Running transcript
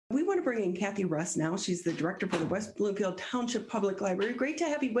We want to bring in Cathy Russ now. She's the director for the West Bloomfield Township Public Library. Great to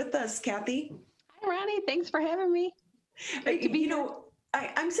have you with us, Cathy. Hi, Ronnie. Thanks for having me. Great to be here.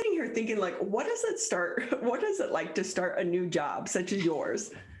 I'm sitting here thinking, like, what does it like to start a new job such as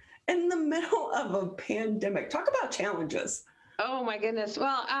yours in the middle of a pandemic? Talk about challenges. Oh my goodness.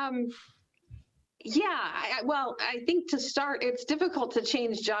 Well, I think to start, it's difficult to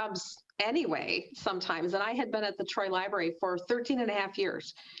change jobs anyway sometimes. And I had been at the Troy Library for 13 and a half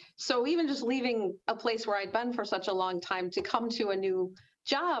years. So even just leaving a place where I'd been for such a long time to come to a new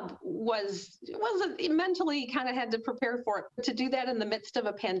job was mentally kind of had to prepare for it. To do that in the midst of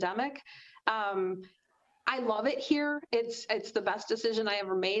a pandemic, I love it here. It's the best decision I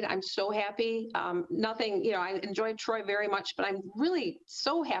ever made. I'm so happy. I enjoyed Troy very much, but I'm really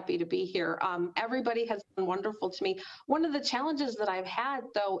so happy to be here. Everybody has been wonderful to me. One of the challenges that I've had,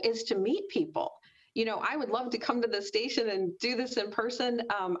 though, is to meet people. I would love to come to the station and do this in person.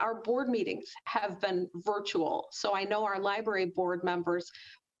 Our board meetings have been virtual. So I know our library board members,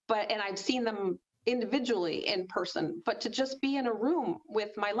 and I've seen them individually in person, but to just be in a room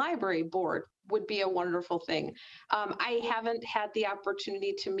with my library board would be a wonderful thing. I haven't had the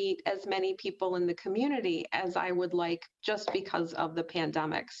opportunity to meet as many people in the community as I would like just because of the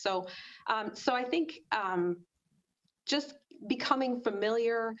pandemic. So I think just becoming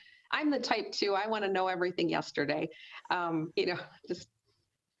familiar. I'm the type too, I want to know everything yesterday.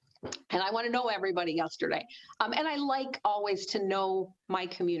 And I want to know everybody yesterday. And I like always to know my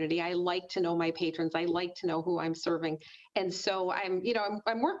community. I like to know my patrons. I like to know who I'm serving. And so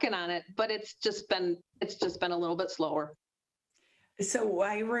I'm working on it, but it's just been a little bit slower. So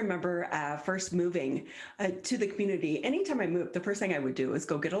I remember first moving to the community. Anytime I moved, the first thing I would do is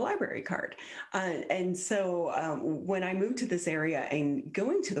go get a library card. And so when I moved to this area and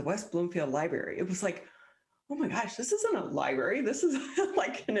going to the West Bloomfield Library, it was like, oh my gosh, this isn't a library. This is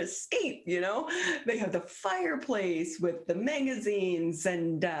like an escape, They have the fireplace with the magazines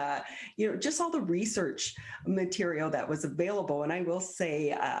and, just all the research material that was available. And I will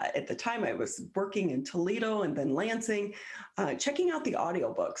say at the time I was working in Toledo and then Lansing, checking out the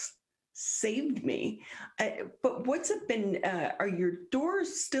audiobooks saved me. But what's it been? Are your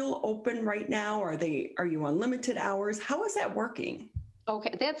doors still open right now? Are you on limited hours? How is that working?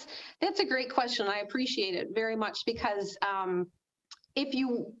 Okay, that's a great question. I appreciate it very much because if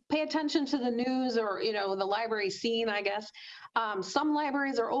you pay attention to the news or the library scene, I guess some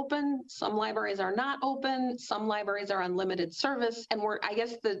libraries are open, some libraries are not open, some libraries are on limited service, and I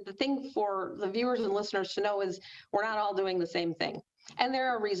guess the thing for the viewers and listeners to know is we're not all doing the same thing. And there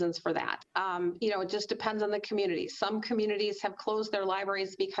are reasons for that. It just depends on the community. Some communities have closed their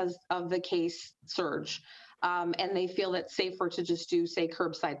libraries because of the case surge. And they feel it's safer to just do, say,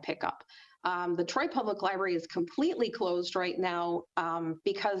 curbside pickup. The Troy Public Library is completely closed right now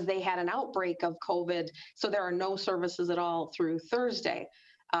because they had an outbreak of COVID, so there are no services at all through Thursday.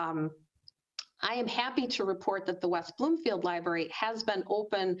 I am happy to report that the West Bloomfield Library has been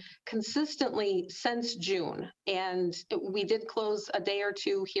open consistently since June, and we did close a day or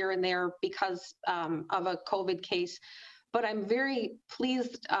two here and there because of a COVID case, but I'm very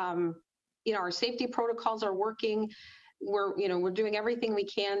pleased. Our safety protocols are working. We're doing everything we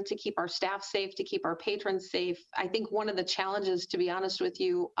can to keep our staff safe, to keep our patrons safe. I think one of the challenges, to be honest with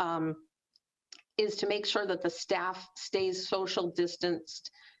you, is to make sure that the staff stays social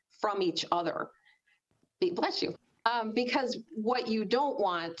distanced from each other. Bless you. Because what you don't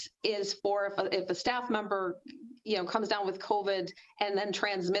want is if a staff member comes down with COVID and then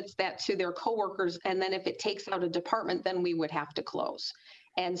transmits that to their coworkers, and then if it takes out a department, then we would have to close.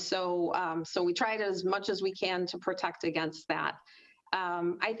 And so we tried as much as we can to protect against that.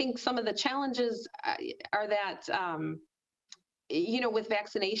 I think some of the challenges are that, with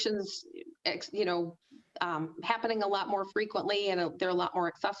vaccinations, happening a lot more frequently and they're a lot more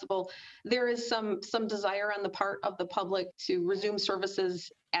accessible, there is some desire on the part of the public to resume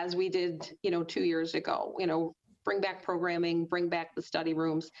services as we did, 2 years ago, bring back programming, bring back the study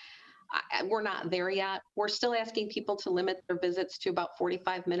rooms. We're not there yet. We're still asking people to limit their visits to about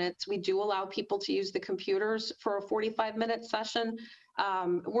 45 minutes. We do allow people to use the computers for a 45-minute session.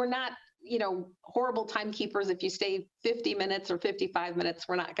 We're not, horrible timekeepers. If you stay 50 minutes or 55 minutes,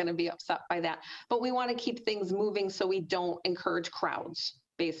 we're not going to be upset by that. But we want to keep things moving so we don't encourage crowds,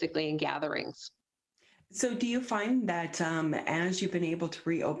 basically, in gatherings. So do you find that as you've been able to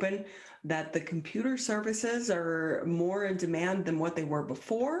reopen, that the computer services are more in demand than what they were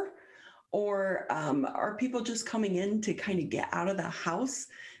before? Or are people just coming in to kind of get out of the house?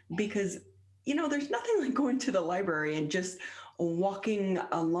 Because, there's nothing like going to the library and just walking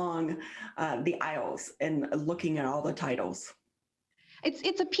along the aisles and looking at all the titles.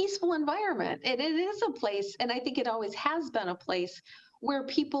 it's a peaceful environment. It is a place, and I think it always has been a place where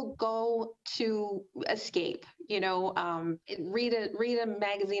people go to escape. Read a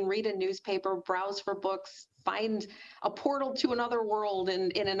magazine, read a newspaper, browse for books, find a portal to another world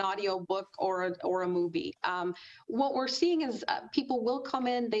in an audio book or a movie. What we're seeing is people will come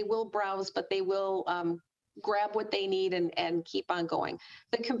in, they will browse, but they will grab what they need and keep on going.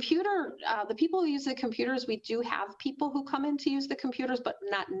 The people who use the computers, we do have people who come in to use the computers, but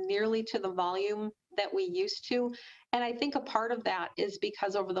not nearly to the volume that we used to. And I think a part of that is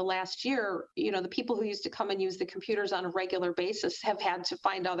because over the last year, the people who used to come and use the computers on a regular basis have had to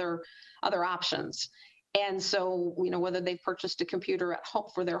find other options. And so, whether they've purchased a computer at home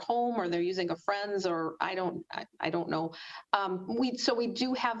for their home, or they're using a friend's, or I don't know. We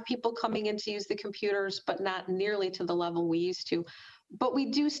do have people coming in to use the computers, but not nearly to the level we used to. But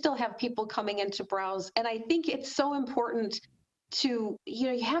we do still have people coming in to browse. And I think it's so important to,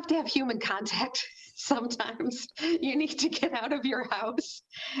 you have to have human contact. Sometimes you need to get out of your house.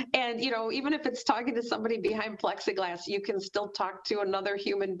 And, even if it's talking to somebody behind plexiglass, you can still talk to another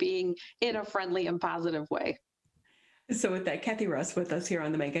human being in a friendly and positive way. So with that, Cathy Russ with us here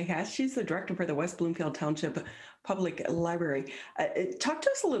on the MegaCast. She's the director for the West Bloomfield Township Public Library. Talk to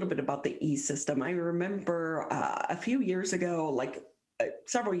us a little bit about the e-system. I remember a few years ago,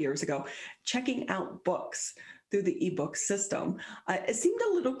 several years ago, checking out books through the ebook system. It seemed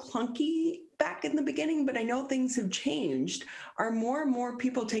a little clunky back in the beginning, but I know things have changed. Are more and more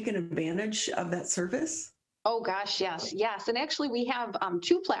people taking advantage of that service? Oh gosh, yes. And actually we have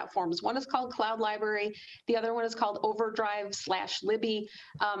two platforms. One is called Cloud Library. The other one is called Overdrive/Libby.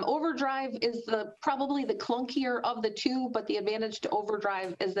 Overdrive is probably the clunkier of the two, but the advantage to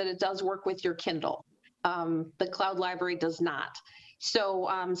Overdrive is that it does work with your Kindle. The Cloud Library does not. So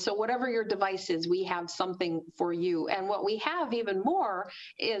whatever your device is, we have something for you. And what we have even more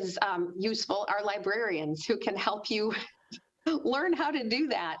is useful, our librarians who can help you learn how to do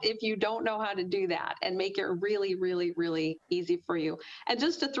that if you don't know how to do that, and make it really, really, really easy for you. And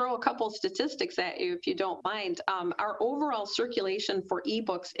just to throw a couple statistics at you, if you don't mind, our overall circulation for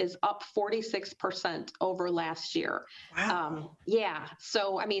ebooks is up 46% over last year. Wow. Yeah.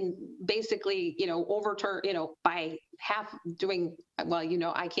 So, basically, by half doing,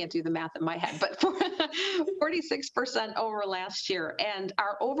 well, I can't do the math in my head, but 46% over last year. And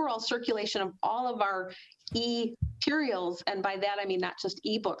our overall circulation of all of our e-materials, and by that I mean not just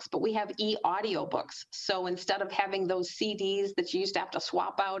ebooks, but we have e-audiobooks. So instead of having those CDs that you used to have to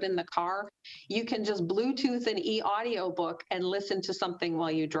swap out in the car, you can just Bluetooth an e-audiobook and listen to something while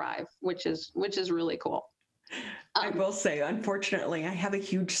you drive, which is really cool. I will say, unfortunately, I have a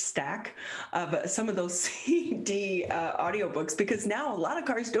huge stack of some of those CD audiobooks, because now a lot of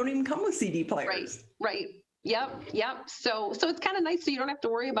cars don't even come with CD players. Right. Yep. So it's kind of nice, so you don't have to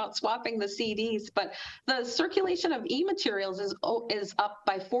worry about swapping the CDs. But the circulation of e-materials is up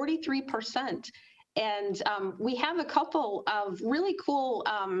by 43%, and we have a couple of really cool.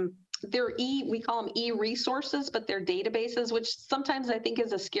 We call them e-resources, but they're databases, which sometimes I think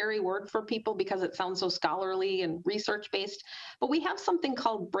is a scary word for people because it sounds so scholarly and research-based. But we have something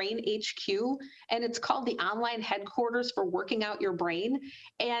called Brain HQ, and it's called the online headquarters for working out your brain.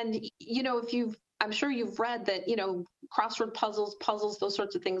 And, I'm sure you've read that, crossword puzzles, those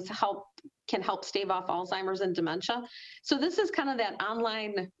sorts of things can help stave off Alzheimer's and dementia. So this is kind of that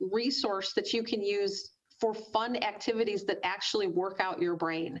online resource that you can use for fun activities that actually work out your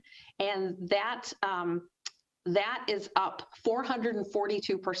brain. And that is up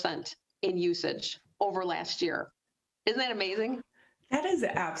 442% in usage over last year. Isn't that amazing? That is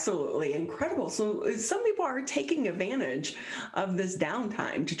absolutely incredible. So some people are taking advantage of this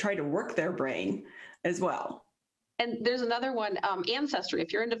downtime to try to work their brain as well. And there's another one, Ancestry.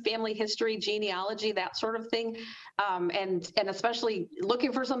 If you're into family history, genealogy, that sort of thing, and especially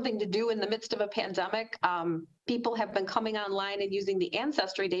looking for something to do in the midst of a pandemic, people have been coming online and using the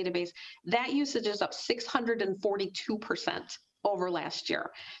Ancestry database. That usage is up 642% over last year.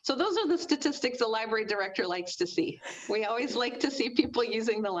 So those are the statistics a library director likes to see. We always like to see people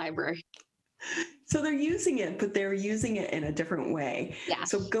using the library. So they're using it, but they're using it in a different way. Yes.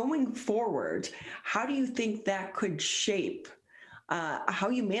 So going forward, how do you think that could shape how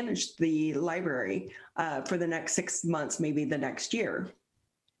you manage the library for the next 6 months, maybe the next year?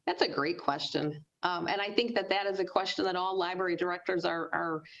 That's a great question. And I think that is a question that all library directors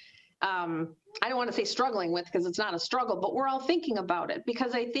are I don't want to say struggling with, because it's not a struggle, but we're all thinking about it,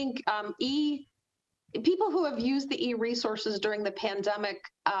 because I think people who have used the e-resources during the pandemic,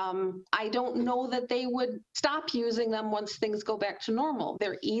 I don't know that they would stop using them once things go back to normal.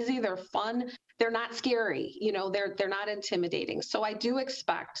 They're easy, they're fun, they're not scary, they're not intimidating. So I do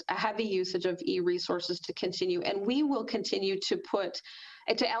expect a heavy usage of e-resources to continue, and we will continue to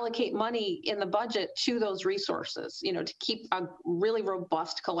allocate money in the budget to those resources, to keep a really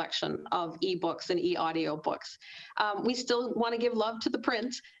robust collection of ebooks and e-audio books. We still want to give love to the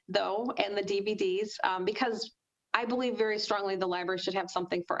print, though, and the DVDs, because I believe very strongly the library should have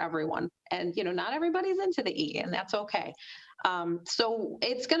something for everyone. And, not everybody's into the E, and that's okay. So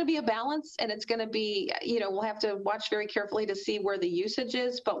it's going to be a balance, and it's going to be, we'll have to watch very carefully to see where the usage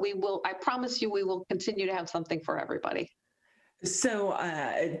is, but I promise you, we will continue to have something for everybody. So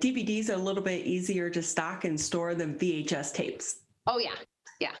DVDs are a little bit easier to stock and store than VHS tapes. Oh, yeah.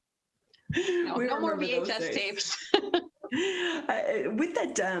 Yeah. No more VHS tapes. With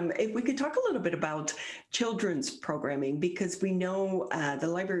that, if we could talk a little bit about children's programming, because we know the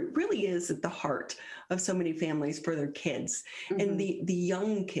library really is at the heart of so many families for their kids. Mm-hmm. And the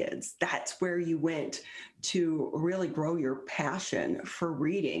young kids, that's where you went to really grow your passion for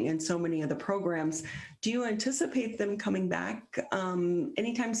reading. And so many of the programs, do you anticipate them coming back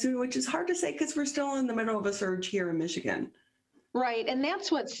anytime soon, which is hard to say because we're still in the middle of a surge here in Michigan? Right. And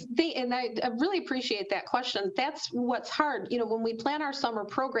that's and I really appreciate that question. That's what's hard. When we plan our summer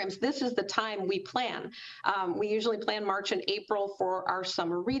programs, this is the time we plan. We usually plan March and April for our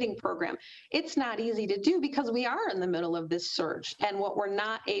summer reading program. It's not easy to do because we are in the middle of this surge. And what we're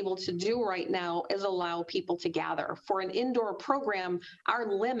not able to do right now is allow people to gather. For an indoor program,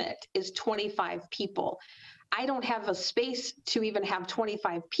 our limit is 25 people. I don't have a space to even have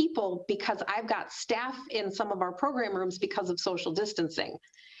 25 people because I've got staff in some of our program rooms because of social distancing.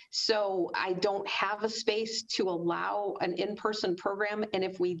 So I don't have a space to allow an in-person program. And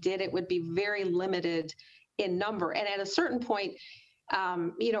if we did, it would be very limited in number. And at a certain point,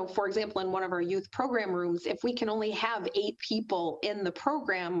 for example, in one of our youth program rooms, if we can only have 8 people in the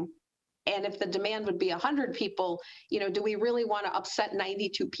program, and if the demand would be 100 people, do we really want to upset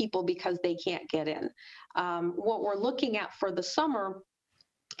 92 people because they can't get in? What we're looking at for the summer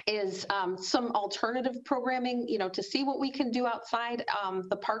is some alternative programming, to see what we can do outside.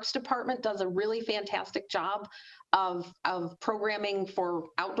 The Parks Department does a really fantastic job of programming for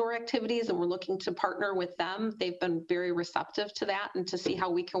outdoor activities, and we're looking to partner with them. They've been very receptive to that and to see how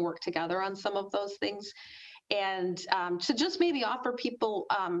we can work together on some of those things. And to just maybe offer people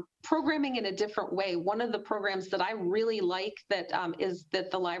programming in a different way. One of the programs that I really like that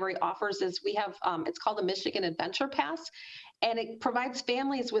the library offers is we have, it's called the Michigan Adventure Pass, and it provides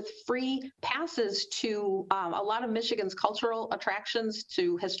families with free passes to a lot of Michigan's cultural attractions,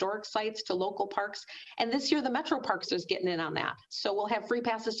 to historic sites, to local parks. And this year, the Metro Parks is getting in on that. So we'll have free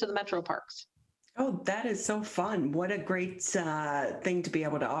passes to the Metro Parks. Oh, that is so fun. What a great thing to be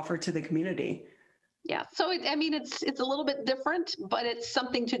able to offer to the community. Yeah, so it's a little bit different, but it's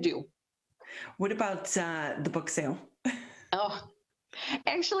something to do. What about the book sale? Oh,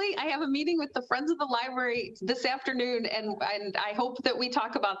 actually, I have a meeting with the Friends of the Library this afternoon, and I hope that we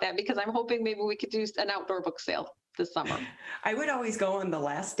talk about that because I'm hoping maybe we could do an outdoor book sale this summer. I would always go on the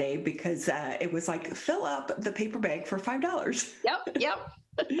last day because it was like, fill up the paper bag for $5. Yep.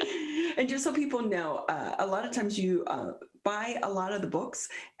 And just so people know, a lot of times you buy a lot of the books,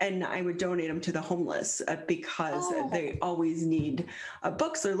 and I would donate them to the homeless because they always need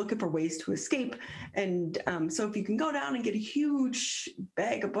books. They're looking for ways to escape. And so if you can go down and get a huge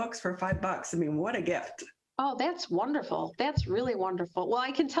bag of books for $5, what a gift. Oh, that's wonderful. That's really wonderful. Well,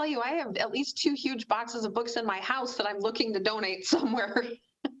 I can tell you, I have at least 2 huge boxes of books in my house that I'm looking to donate somewhere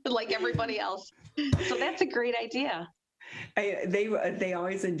like everybody else. So that's a great idea. They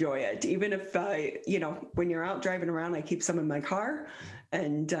always enjoy it. Even if, when you're out driving around, I keep some in my car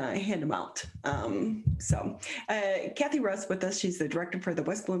and hand them out. Cathy Russ with us. She's the director for the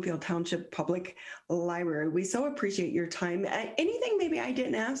West Bloomfield Township Public Library. We so appreciate your time. Anything maybe I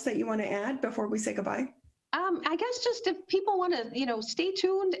didn't ask that you want to add before we say goodbye? I guess just if people want to, stay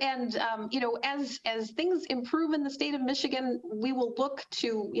tuned and, as things improve in the state of Michigan, we will look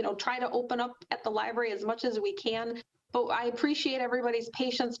to, try to open up at the library as much as we can. But I appreciate everybody's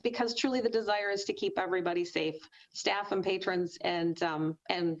patience because truly the desire is to keep everybody safe, staff and patrons. And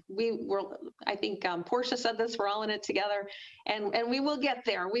I think Portia said this, we're all in it together and we will get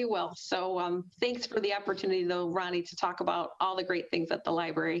there. We will. So thanks for the opportunity though, Ronnie, to talk about all the great things at the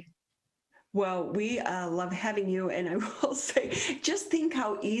library. Well, we love having you. And I will say, just think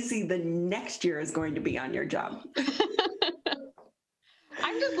how easy the next year is going to be on your job.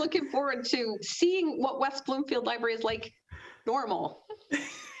 I'm just looking forward to seeing what West Bloomfield Library is like normal.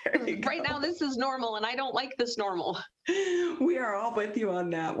 Right now, this is normal, and I don't like this normal. We are all with you on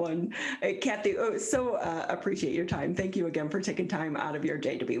that one. Cathy, so appreciate your time. Thank you again for taking time out of your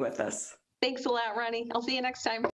day to be with us. Thanks a lot, Ronnie. I'll see you next time.